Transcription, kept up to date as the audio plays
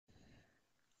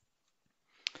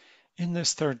In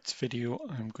this third video,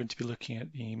 I'm going to be looking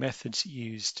at the methods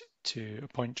used to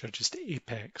appoint judges to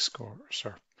apex courts,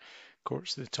 or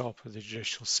courts at the top of the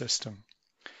judicial system.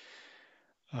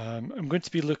 I'm going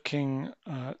to be looking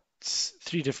at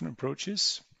three different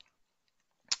approaches.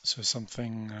 So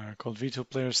something called veto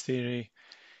players theory,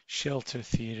 shelter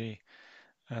theory,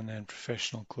 and then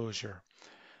professional closure.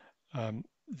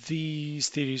 These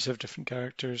theories have different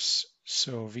characters.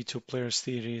 So veto players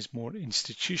theory is more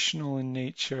institutional in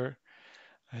nature.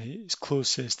 It's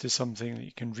closest to something that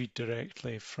you can read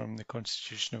directly from the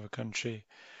constitution of a country.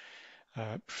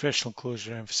 Professional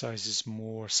closure emphasizes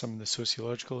more some of the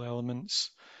sociological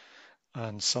elements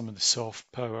and some of the soft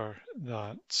power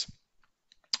that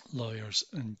lawyers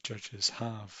and judges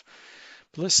have.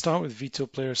 But let's start with veto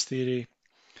players theory.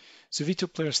 So veto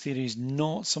players theory is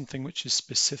not something which is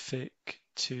specific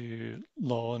to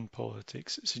law and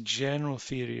politics. It's a general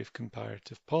theory of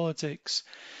comparative politics,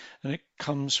 and it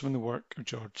comes from the work of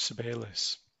George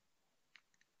Sibelius.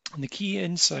 And the key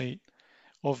insight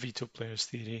of veto players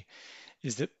theory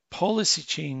is that policy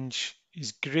change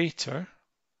is greater,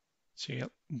 so you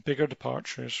get bigger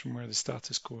departures from where the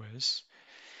status quo is,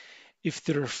 if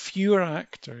there are fewer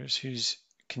actors whose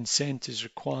consent is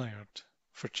required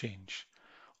for change,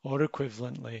 or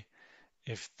equivalently,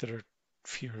 if there are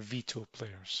fewer veto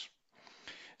players.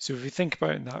 So if we think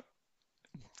about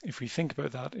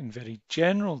that in very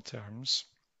general terms,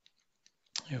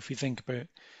 if we think about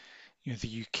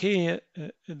the UK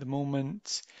at the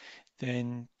moment,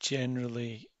 then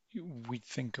generally we'd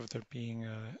think of there being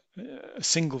a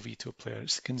single veto player.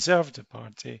 It's the Conservative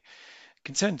Party.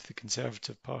 Consent to the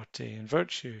Conservative Party, in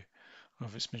virtue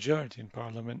of its majority in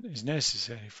Parliament, is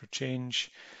necessary for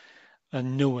change,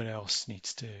 and no one else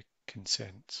needs to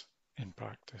consent in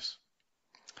practice.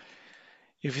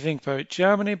 If you think about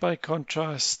Germany, by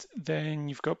contrast, then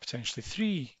you've got potentially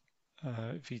three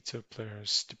veto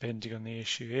players, depending on the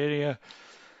issue area.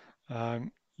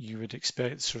 You would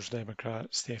expect the Social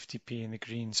Democrats, the FDP and the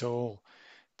Greens all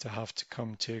to have to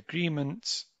come to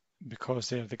agreement because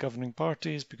they're the governing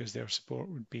parties, because their support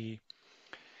would be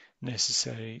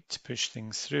necessary to push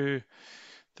things through.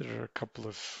 There are a couple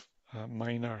of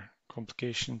minor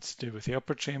complications to do with the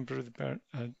upper chamber of the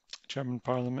German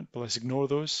Parliament, but let's ignore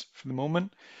those for the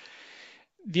moment.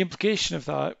 The implication of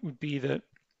that would be that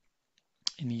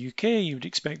in the UK, you would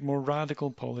expect more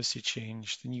radical policy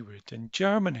change than you would in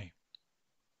Germany.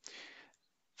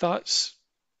 That's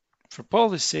for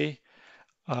policy.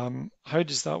 How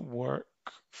does that work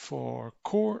for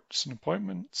courts and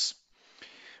appointments?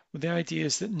 Well, the idea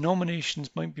is that nominations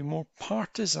might be more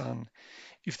partisan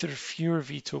if there are fewer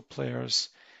veto players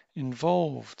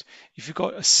involved. If you've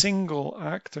got a single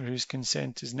actor whose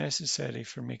consent is necessary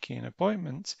for making an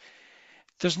appointment,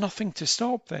 there's nothing to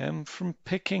stop them from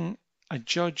picking a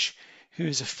judge who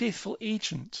is a faithful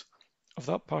agent of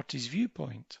that party's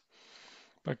viewpoint.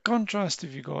 By contrast,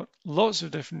 if you've got lots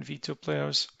of different veto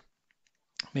players,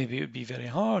 maybe it would be very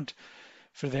hard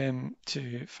for them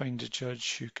to find a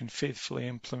judge who can faithfully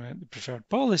implement the preferred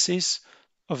policies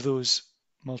of those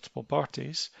multiple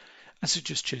parties, and so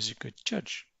just choose a good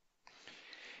judge.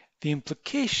 The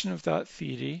implication of that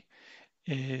theory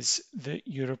is that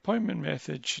your appointment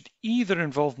method should either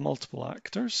involve multiple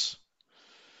actors,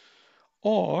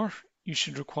 or you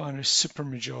should require a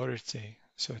supermajority,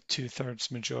 so a 2/3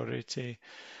 majority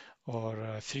or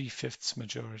a 3/5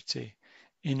 majority,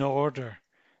 in order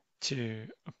to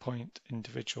appoint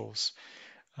individuals.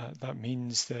 That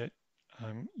means that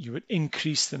you would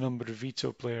increase the number of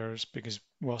veto players, because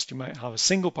whilst you might have a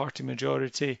single party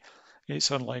majority, it's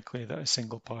unlikely that a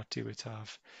single party would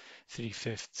have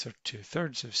 3/5 or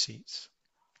 2/3 of seats.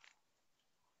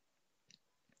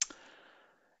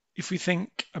 If we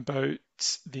think about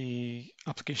the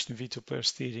application of veto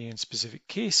players theory in specific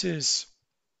cases,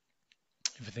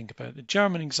 if we think about the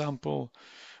German example,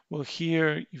 well,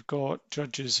 here you've got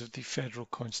judges of the Federal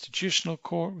Constitutional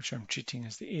Court, which I'm treating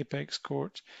as the apex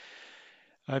court,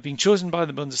 being chosen by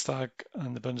the Bundestag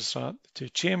and the Bundesrat, the two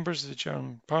chambers of the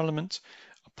German Parliament,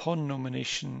 upon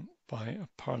nomination by a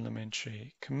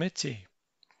parliamentary committee.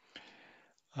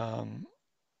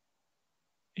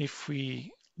 If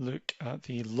we look at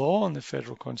the law on the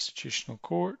Federal Constitutional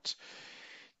Court,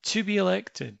 to be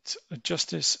elected, a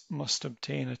justice must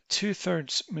obtain a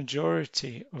 2/3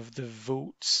 majority of the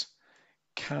votes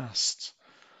cast.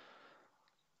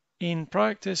 In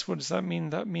practice, what does that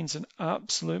mean? That means an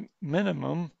absolute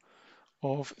minimum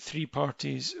of 3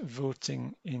 parties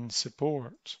voting in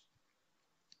support.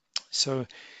 So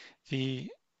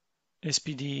the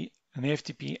SPD and the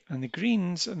FDP and the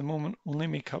Greens at the moment only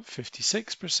make up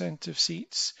 56% of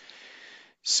seats.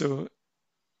 So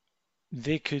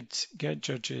they could get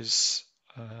judges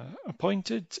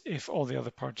appointed if all the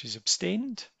other parties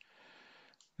abstained.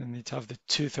 Then they'd have the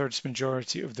 2/3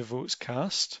 majority of the votes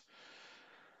cast.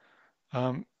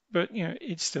 But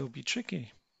it'd still be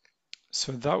tricky.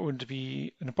 So that would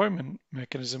be an appointment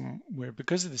mechanism where,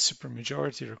 because of the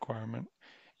supermajority requirement,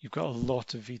 you've got a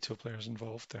lot of veto players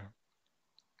involved there.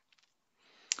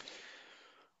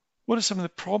 What are some of the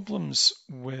problems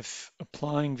with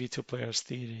applying veto players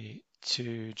theory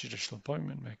to judicial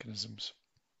appointment mechanisms?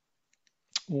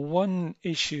 Well, one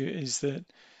issue is that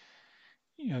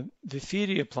the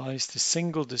theory applies to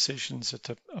single decisions at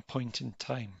a point in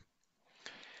time.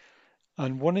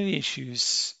 And one of the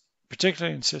issues,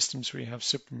 particularly in systems where you have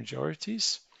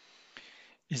supermajorities,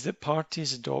 is that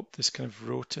parties adopt this kind of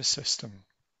rota system,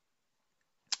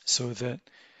 so that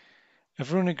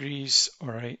everyone agrees, all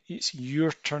right, it's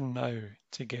your turn now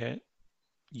to get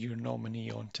your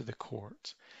nominee onto the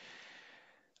court.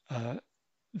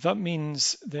 That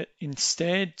means that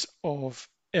instead of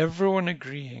everyone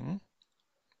agreeing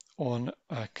on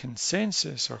a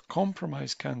consensus or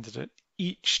compromise candidate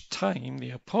each time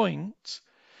they appoint,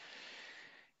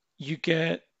 you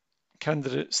get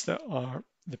candidates that are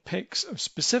the picks of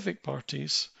specific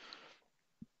parties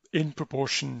in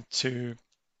proportion to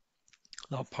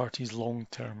that party's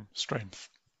long-term strength.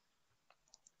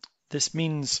 This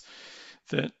means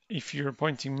that if you're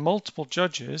appointing multiple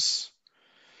judges,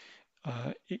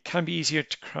 it can be easier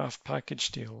to craft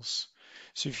package deals.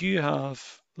 So if you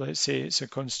have, let's say it's a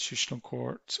constitutional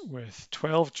court with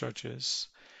 12 judges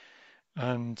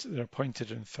and they're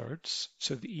appointed in thirds,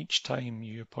 so that each time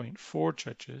you appoint 4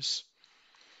 judges,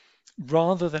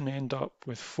 rather than end up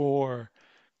with 4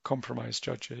 compromise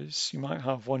judges, you might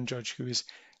have one judge who is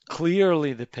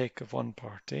clearly the pick of one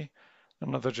party,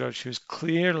 another judge who's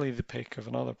clearly the pick of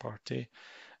another party,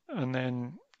 and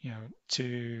then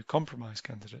 2 compromise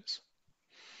candidates.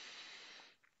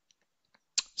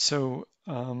 So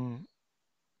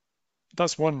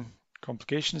that's one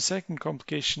complication. The second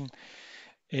complication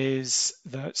is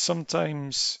that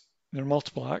sometimes there are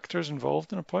multiple actors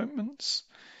involved in appointments,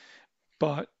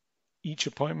 but each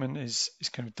appointment is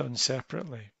kind of done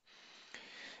separately.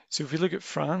 So if we look at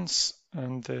France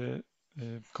and the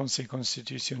Conseil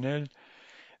constitutionnel,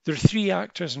 there are 3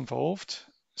 actors involved.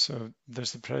 So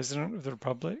there's the President of the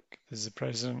Republic, there's the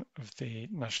President of the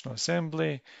National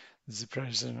Assembly, there's the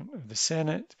President of the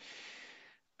Senate.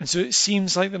 And so it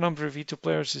seems like the number of veto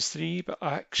players is 3, but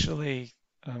actually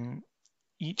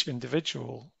each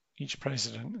individual, each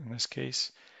president in this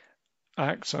case,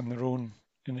 acts on their own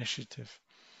initiative.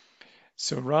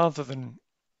 So rather than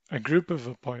a group of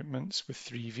appointments with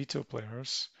 3 veto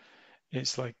players,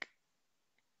 it's like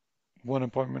one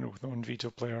appointment with one veto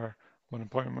player, one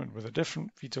appointment with a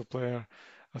different veto player,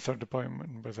 a third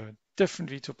appointment with a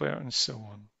different veto player, and so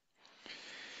on.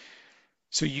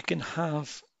 So you can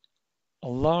have a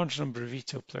large number of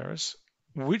veto players,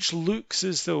 which looks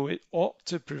as though it ought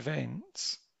to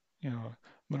prevent,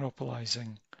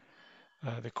 monopolizing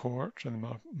the court and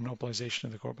the monopolization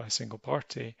of the court by a single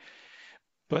party,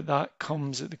 but that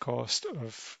comes at the cost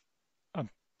of a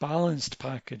balanced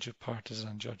package of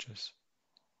partisan judges.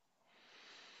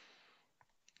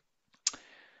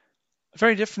 A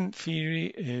very different theory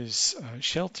is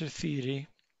shelter theory,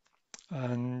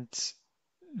 and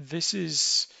this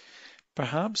is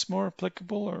perhaps more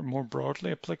applicable or more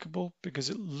broadly applicable because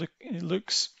it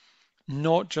looks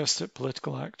not just at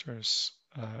political actors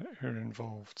who are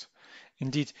involved.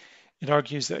 Indeed, it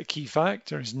argues that a key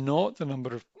factor is not the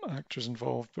number of actors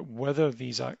involved, but whether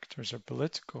these actors are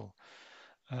political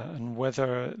and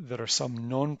whether there are some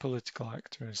non-political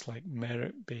actors like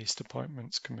merit-based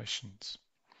appointments commissions.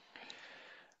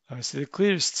 So the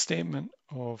clearest statement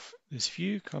of this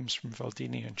view comes from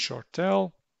Valdini and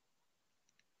Shortell,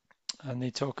 and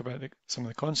they talk about some of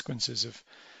the consequences of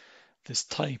this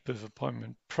type of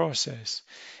appointment process.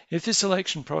 If the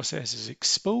selection process is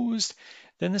exposed,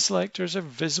 then the selectors are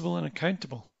visible and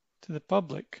accountable to the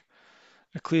public.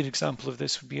 A clear example of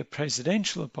this would be a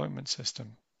presidential appointment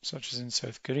system, such as in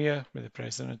South Korea, where the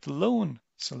president alone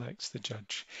selects the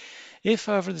judge. If,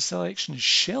 however, the selection is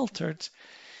sheltered,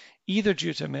 either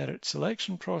due to a merit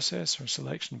selection process or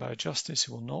selection by a justice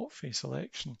who will not face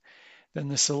election, then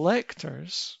the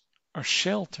selectors are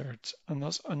sheltered and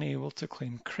thus unable to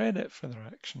claim credit for their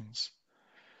actions.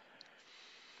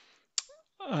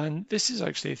 And this is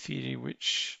actually a theory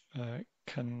which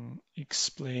can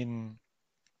explain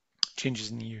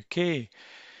changes in the UK.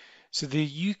 So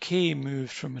the UK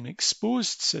moved from an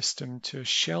exposed system to a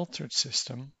sheltered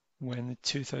system when the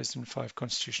 2005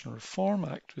 Constitutional Reform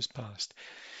Act was passed.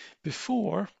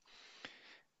 Before,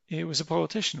 it was a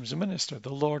politician, it was a minister,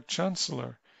 the Lord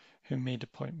Chancellor, who made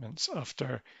appointments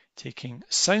after taking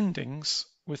soundings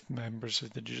with members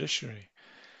of the judiciary.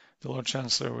 The Lord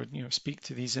Chancellor would speak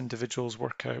to these individuals,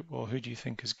 work out, well, who do you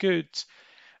think is good,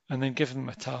 and then give them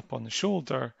a tap on the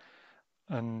shoulder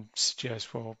and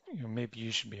suggest, well, maybe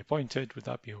you should be appointed. Would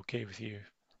that be okay with you?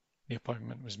 The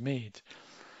appointment was made.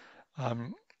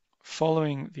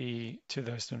 Following the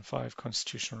 2005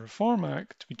 Constitutional Reform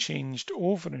Act, we changed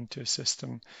over into a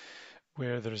system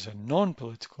where there's a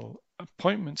non-political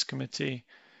appointments committee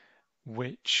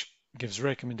which gives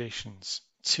recommendations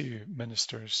to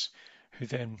ministers who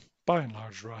then, by and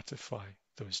large, ratify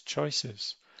those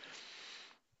choices.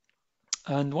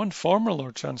 And one former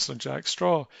Lord Chancellor, Jack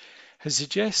Straw, has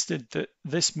suggested that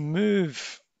this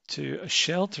move to a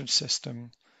sheltered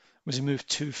system was a move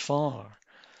too far,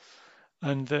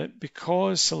 and that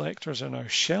because selectors are now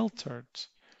sheltered,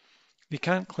 they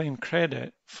can't claim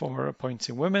credit for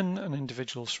appointing women and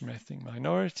individuals from ethnic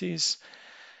minorities.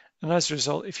 And as a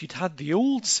result, if you'd had the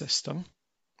old system,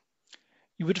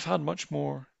 you would have had much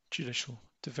more judicial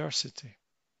diversity.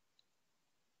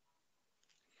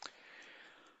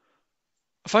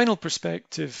 A final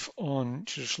perspective on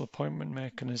judicial appointment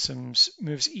mechanisms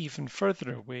moves even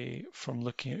further away from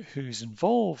looking at who's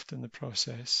involved in the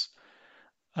process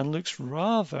and looks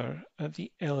rather at the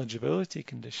eligibility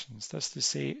conditions, that's to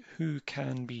say, who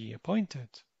can be appointed.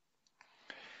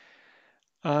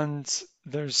 And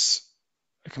there's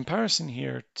a comparison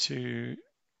here to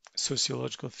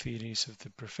sociological theories of the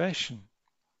profession.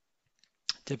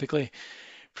 Typically,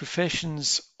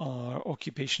 professions are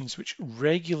occupations which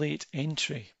regulate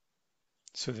entry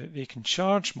so that they can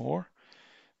charge more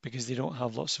because they don't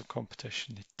have lots of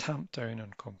competition. They tamp down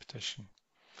on competition.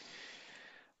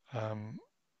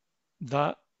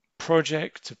 That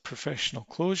project of professional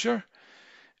closure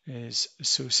is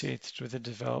associated with the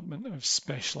development of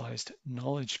specialized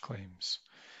knowledge claims.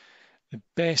 The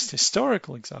best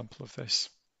historical example of this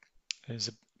is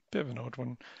a bit of an odd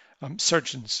one.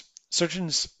 Surgeons.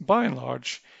 Surgeons, by and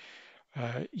large,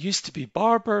 used to be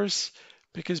barbers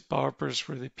because barbers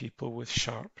were the people with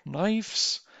sharp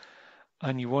knives,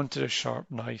 and you wanted a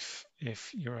sharp knife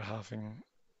if you were having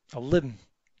a limb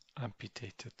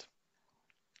amputated.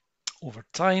 Over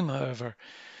time, however,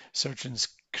 surgeons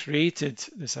created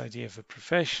this idea of a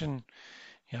profession.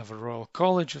 You have a Royal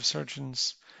College of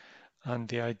Surgeons, and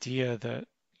the idea that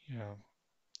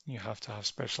you have to have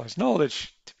specialized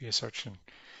knowledge to be a surgeon.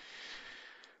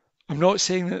 I'm not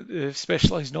saying that the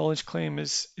specialized knowledge claim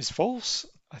is false.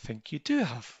 I think you do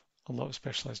have a lot of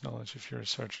specialized knowledge if you're a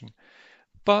surgeon.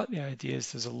 But the idea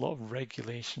is there's a lot of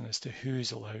regulation as to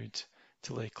who's allowed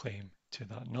to lay claim to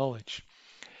that knowledge.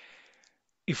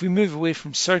 If we move away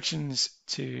from surgeons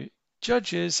to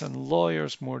judges and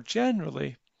lawyers more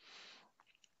generally,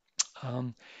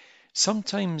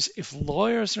 sometimes if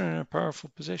lawyers are in a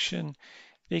powerful position,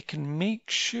 they can make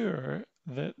sure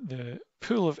that the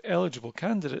pool of eligible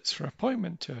candidates for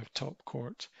appointment to a top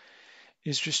court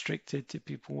is restricted to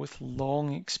people with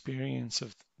long experience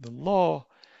of the law,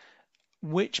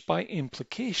 which by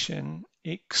implication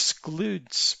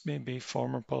excludes maybe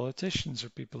former politicians or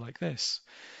people like this.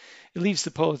 It leaves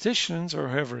the politicians, or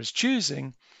whoever is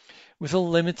choosing, with a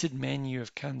limited menu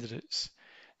of candidates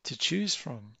to choose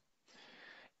from.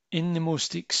 In the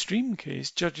most extreme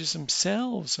case, judges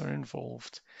themselves are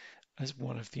involved as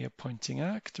one of the appointing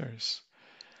actors.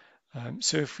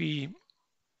 So if we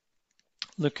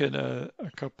look at a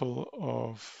couple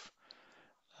of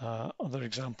other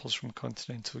examples from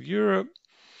continental Europe,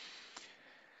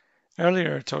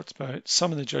 earlier I talked about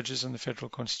some of the judges on the Federal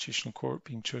Constitutional Court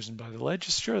being chosen by the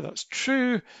legislature. That's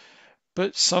true,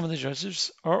 but some of the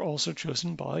judges are also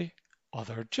chosen by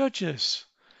other judges.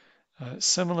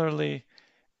 Similarly,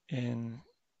 in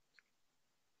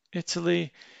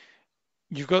Italy,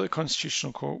 you've got the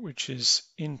Constitutional Court, which is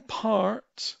in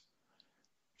part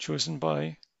chosen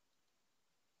by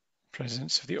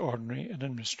presidents of the ordinary and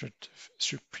administrative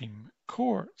Supreme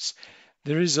Courts.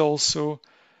 There is also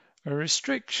a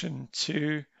restriction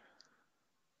to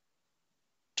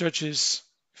judges,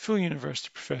 full university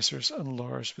professors, and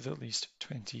lawyers with at least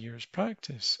 20 years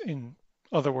practice. In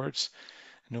other words,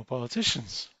 no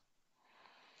politicians,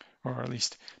 or at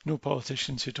least no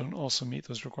politicians who don't also meet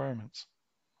those requirements.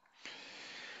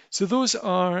 So those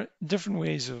are different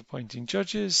ways of appointing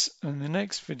judges. And in the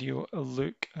next video, I'll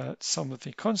look at some of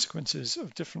the consequences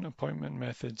of different appointment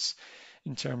methods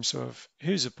in terms of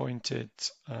who's appointed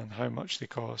and how much they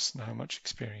cost and how much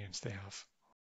experience they have.